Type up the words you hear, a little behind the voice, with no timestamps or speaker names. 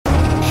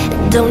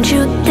Don't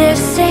you dare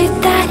say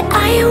that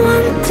I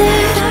want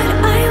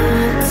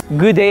it.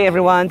 Good day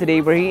everyone.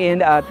 Today we're here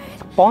in at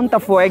Punta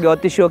Fuego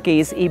to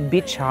showcase a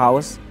beach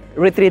house,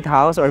 retreat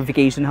house or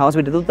vacation house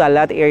with a total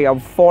lot area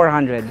of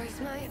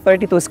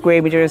 432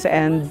 square meters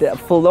and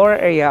floor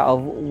area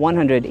of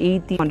 100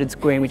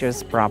 square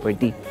meters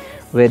property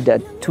with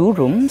 2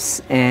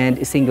 rooms and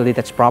a single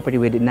detached property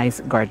with a nice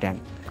garden.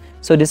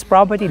 So this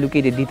property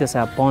located dito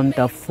sa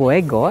Punta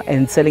Fuego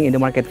and selling in the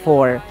market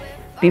for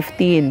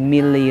 15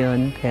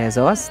 million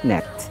pesos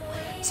net.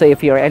 So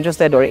if you're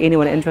interested or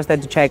anyone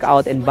interested to check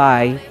out and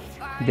buy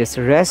this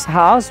rest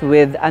house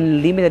with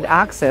unlimited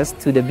access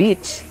to the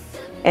beach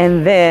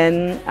and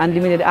then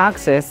unlimited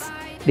access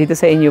dito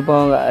sa inyo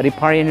pong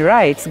riparian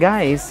rights,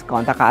 guys,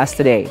 contact us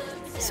today.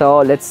 So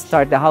let's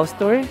start the house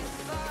tour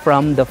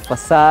from the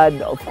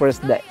facade, of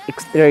course the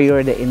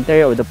exterior, the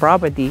interior of the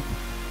property,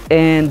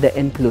 and the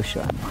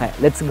inclusion. Okay,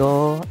 let's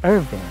go,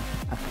 Irvin.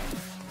 Okay.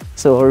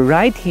 So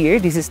right here,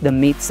 this is the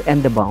meets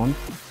and the bound.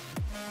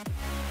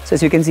 So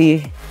as you can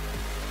see,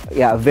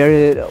 yeah,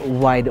 very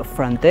wide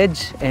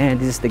frontage, and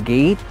this is the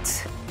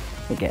gate.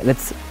 Okay,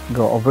 let's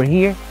go over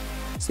here.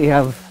 So you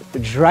have the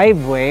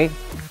driveway,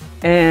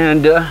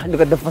 and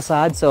look at the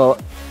facade. So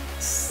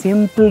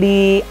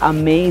simply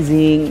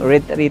amazing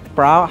retreat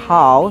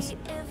house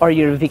or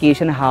your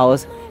vacation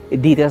house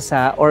dito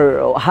sa,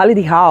 or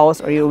holiday house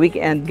or your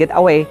weekend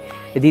getaway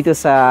dito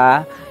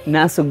sa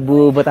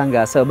Nasugbu,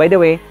 Batangas. So by the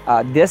way,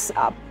 this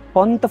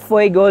Punta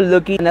Fuego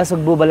looking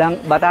Nasugbu,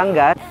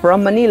 Batangas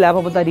from Manila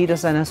papunta dito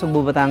sa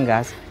Nasugbu,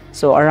 Batangas.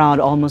 So around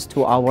almost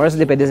 2 hours,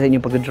 depende sa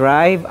inyong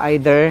pag-drive,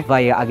 either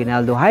via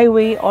Aguinaldo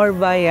Highway or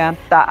via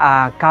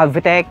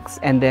Cavitex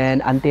and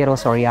then Antero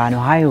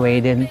Soriano Highway.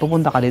 Then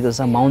pupunta ka dito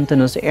sa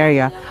mountainous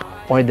area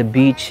or the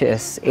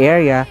beaches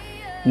area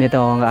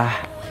nitong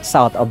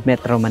south of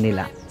Metro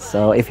Manila.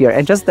 So if you're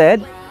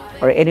interested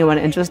or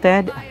anyone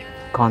interested,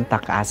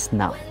 contact us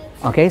now.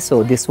 Okay,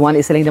 so this one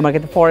is selling the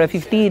market for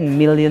 15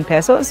 million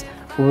pesos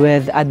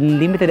with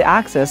unlimited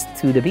access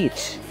to the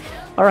beach.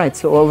 Alright,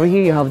 so over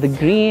here you have the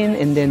green,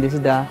 and then this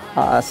is the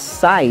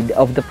side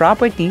of the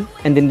property,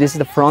 and then this is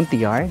the front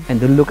yard.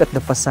 And then look at the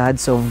facade,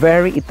 so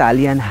very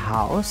Italian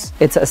house.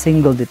 It's a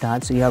single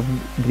detached, so you have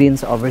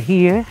greens over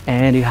here,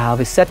 and you have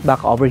a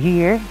setback over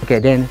here. Okay,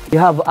 then you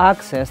have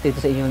access dito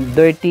sa inyong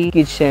dirty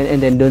kitchen,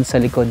 and then dun sa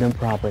likod ng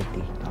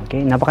property.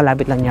 Okay,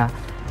 napakalapit lang niya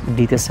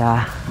dito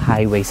sa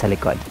highway sa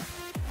likod.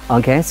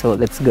 Okay, so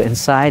let's go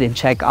inside and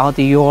check out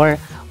your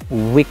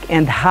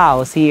weekend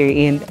house here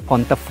in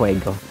Punta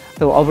Fuego.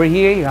 So over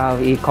here, you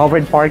have a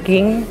covered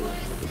parking,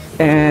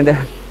 and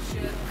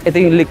ito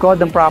yung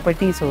likod ng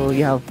property. So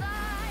you have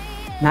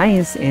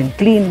nice and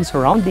clean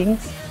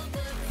surroundings,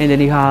 and then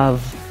you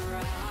have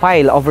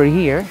pile over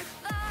here.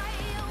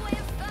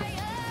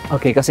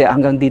 Okay, kasi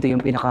hanggang dito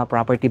yung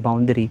pinaka-property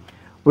boundary.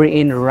 We're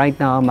in right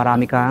now,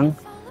 marami kang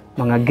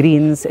mga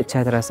greens,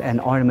 etc.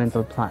 and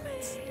ornamental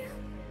plants.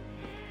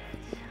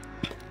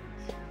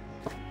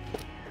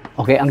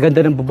 Okay, ang ganda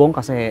ng bubong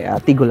kasi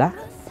tigula.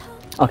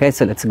 Okay,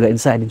 so let's go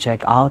inside and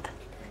check out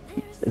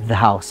the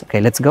house.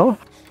 Okay, let's go.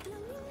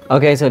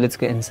 Okay, so let's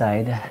go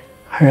inside.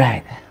 All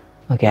right.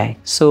 Okay,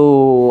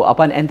 so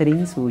upon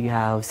entering, so you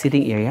have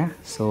sitting area.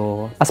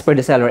 So as per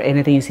the seller,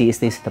 anything you see is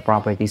this the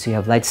property. So you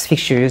have lights,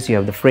 fixtures, you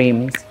have the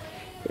frames,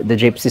 the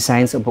drapes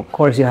designs. Of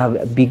course, you have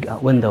a big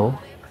window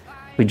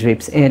with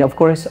drapes, and of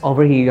course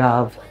over here you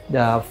have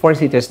the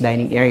 4-seaters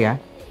dining area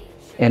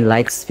and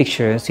lights,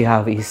 fixtures. You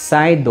have a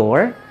side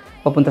door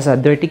papunta sa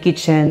dirty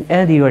kitchen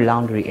and your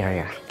laundry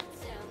area.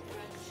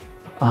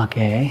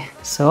 Okay,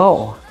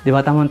 so di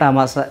ba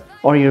tamang-tama sa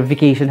or your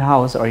vacation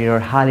house or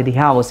your holiday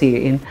house here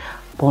in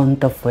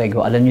Punta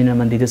Fuego. Alam niyo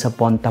naman dito sa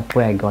Punta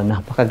Fuego,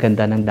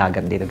 napakaganda ng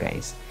dagat dito,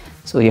 guys.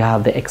 So you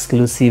have the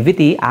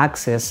exclusivity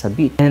access sa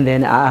beach, and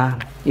then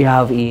you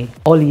have a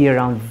all year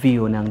round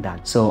view ng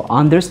dagat. So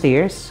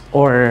understairs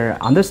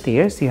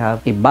you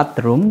have a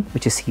bathroom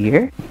which is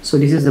here. So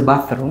this is the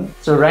bathroom.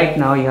 So right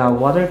now you have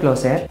water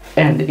closet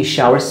and a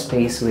shower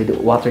space with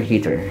water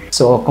heater.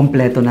 So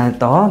kompleto na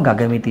ito,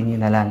 gagamitin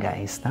niyo na lang,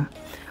 guys, na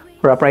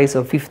for a price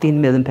of 15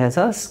 million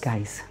pesos,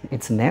 guys.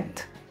 It's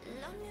net.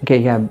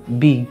 Okay, you have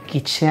big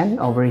kitchen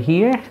over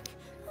here,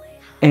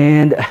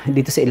 and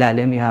dito sa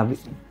ilalim you have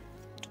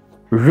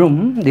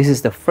room. This is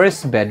the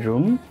first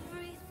bedroom.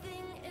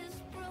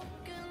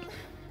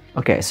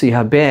 Okay, so you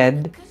have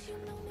bed,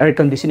 air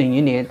conditioning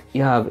unit,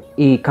 you have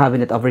a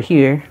cabinet over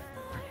here.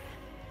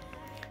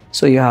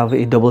 So you have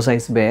a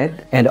double-sized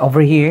bed, and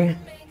over here,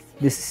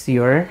 this is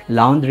your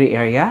laundry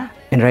area.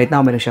 And right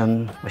now, meron siyang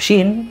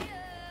machine,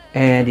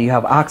 and you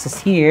have access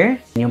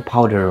here yung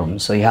powder room.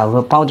 So you have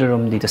a powder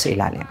room dito sa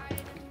ilalim.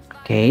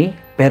 Okay,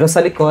 pero sa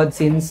likod,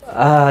 since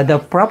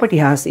the property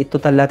has a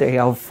total lot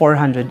area of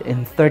 432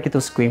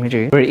 square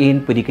meters,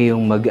 wherein pwede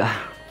kayong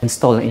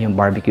mag-install ng inyong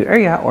barbecue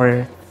area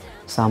or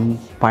some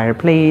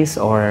fireplace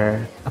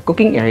or a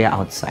cooking area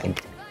outside.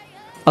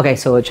 Okay,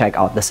 so check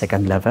out the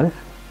second level.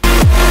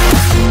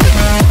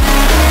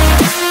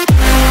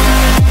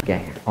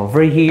 Okay,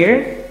 over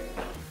here,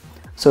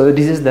 so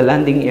this is the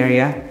landing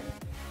area.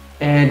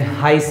 And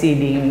high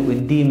ceiling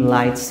with dim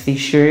lights,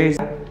 fixtures.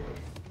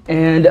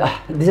 And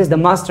this is the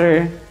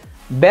master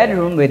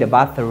bedroom with a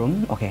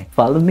bathroom. Okay,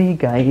 follow me,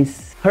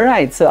 guys.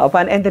 Alright, so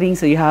upon entering,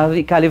 so you have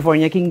a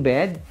California king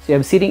bed. So you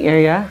have seating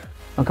area.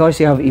 Of course,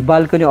 you have a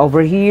balcony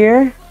over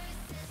here.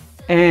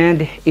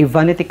 And a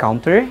vanity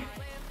counter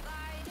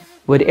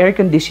with air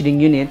conditioning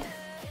unit.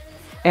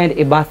 And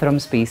a bathroom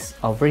space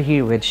over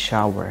here with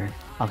shower.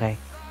 Okay,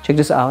 check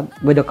this out.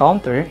 With a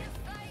counter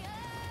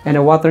and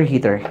a water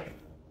heater.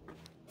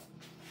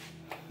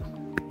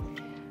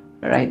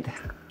 Alright.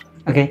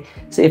 Okay,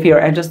 so if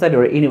you're interested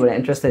or anyone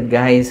interested,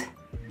 guys,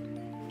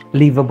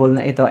 livable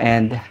na ito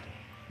and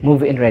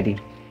move in ready.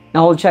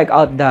 Now we'll check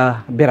out the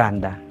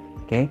veranda,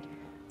 okay,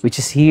 which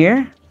is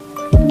here.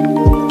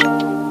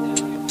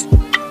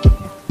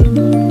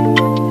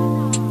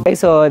 Okay,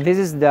 so this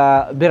is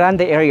the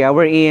veranda area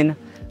wherein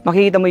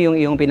makikita mo yung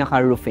iyong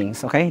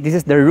pinaka-roofings, okay? This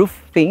is the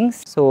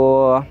roofings.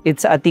 So,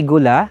 it's a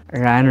tigula,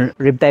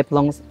 rib type,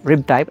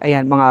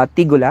 ayan, mga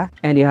tigula.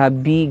 And you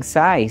have big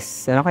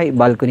size, okay,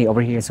 balcony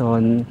over here. So,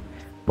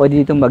 pwede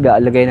dito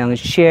mag-alagay ng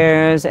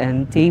chairs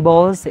and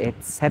tables,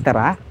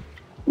 etc.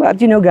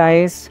 But you know,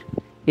 guys,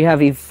 you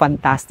have a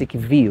fantastic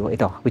view,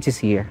 ito, which is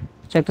here.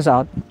 Check this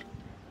out.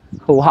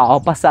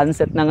 Wow,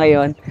 pa-sunset na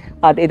ngayon.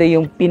 At ito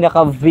yung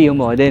pinaka-view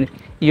mo. Then,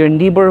 your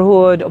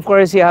neighborhood, of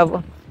course, you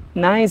have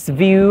nice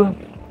view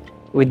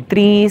with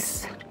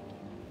trees.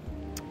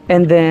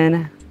 And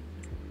then,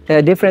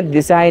 different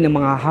design ng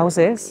mga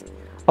houses.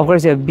 Of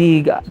course, you have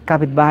big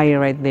kapitbahay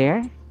right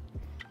there.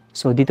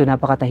 So, dito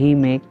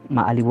napakatahimik,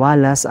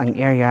 maaliwalas ang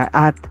area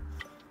at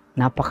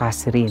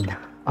napakaserene.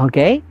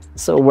 Okay?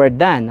 So, we're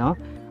done, no?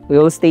 We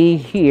will stay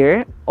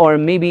here or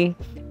maybe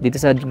dito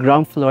sa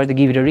ground floor to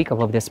give you the recap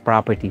of this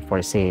property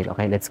for sale.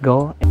 Okay, let's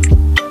go.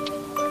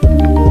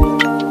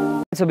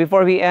 So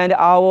before we end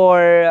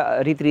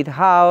our retreat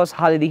house,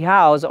 holiday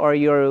house, or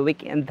your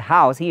weekend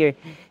house here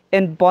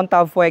in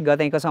Punta Fuego,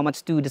 thank you so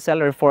much to the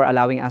seller for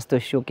allowing us to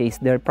showcase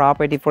their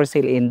property for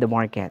sale in the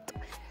market.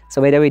 So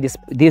by the way,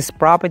 this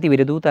property with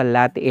a total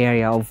lot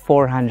area of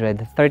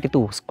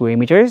 432 square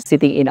meters,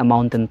 sitting in a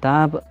mountain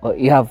top.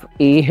 You have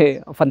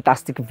a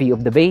fantastic view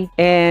of the bay,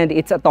 and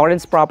it's a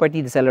Torrance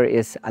property. The seller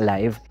is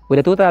alive with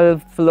a total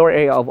floor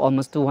area of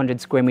almost 200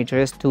 square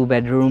meters,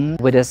 2-bedroom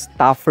with a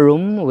staff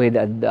room with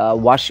a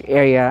wash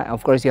area.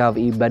 Of course, you have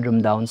a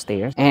bedroom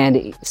downstairs and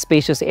a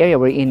spacious area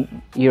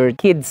wherein your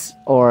kids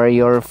or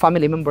your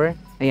family member,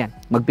 ayan,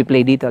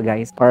 magpi-play dito,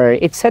 guys, or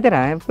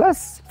etc.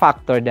 Plus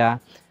factor the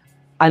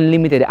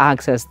unlimited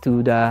access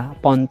to the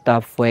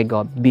Punta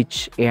Fuego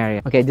beach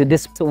area. Okay,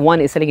 this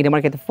one is selling in the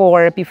market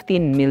for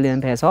 15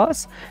 million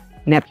pesos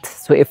net.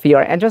 So if you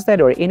are interested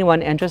or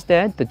anyone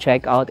interested to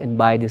check out and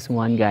buy this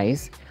one,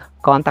 guys,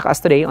 contact us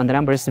today on the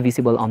numbers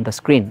visible on the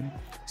screen.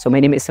 So my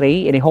name is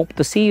Ray and I hope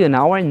to see you in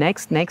our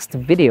next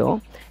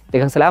video.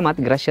 Daghang salamat,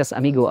 gracias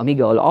amigo,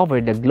 amiga all over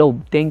the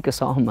globe. Thank you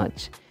so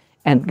much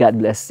and God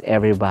bless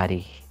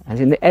everybody.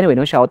 And anyway,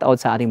 no, shout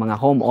out sa ating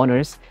mga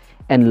homeowners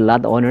and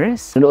lot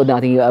owners. Nanood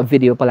natin yung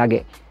video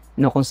palagi,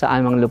 no, kung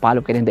saan mga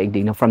lupalop kayo ng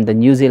daigdig, no, from the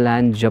New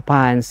Zealand,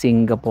 Japan,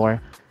 Singapore,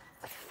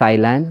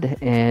 Thailand,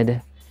 and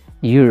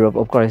Europe,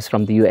 of course,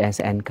 from the US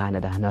and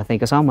Canada. No,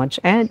 thank you so much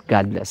and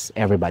God bless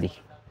everybody.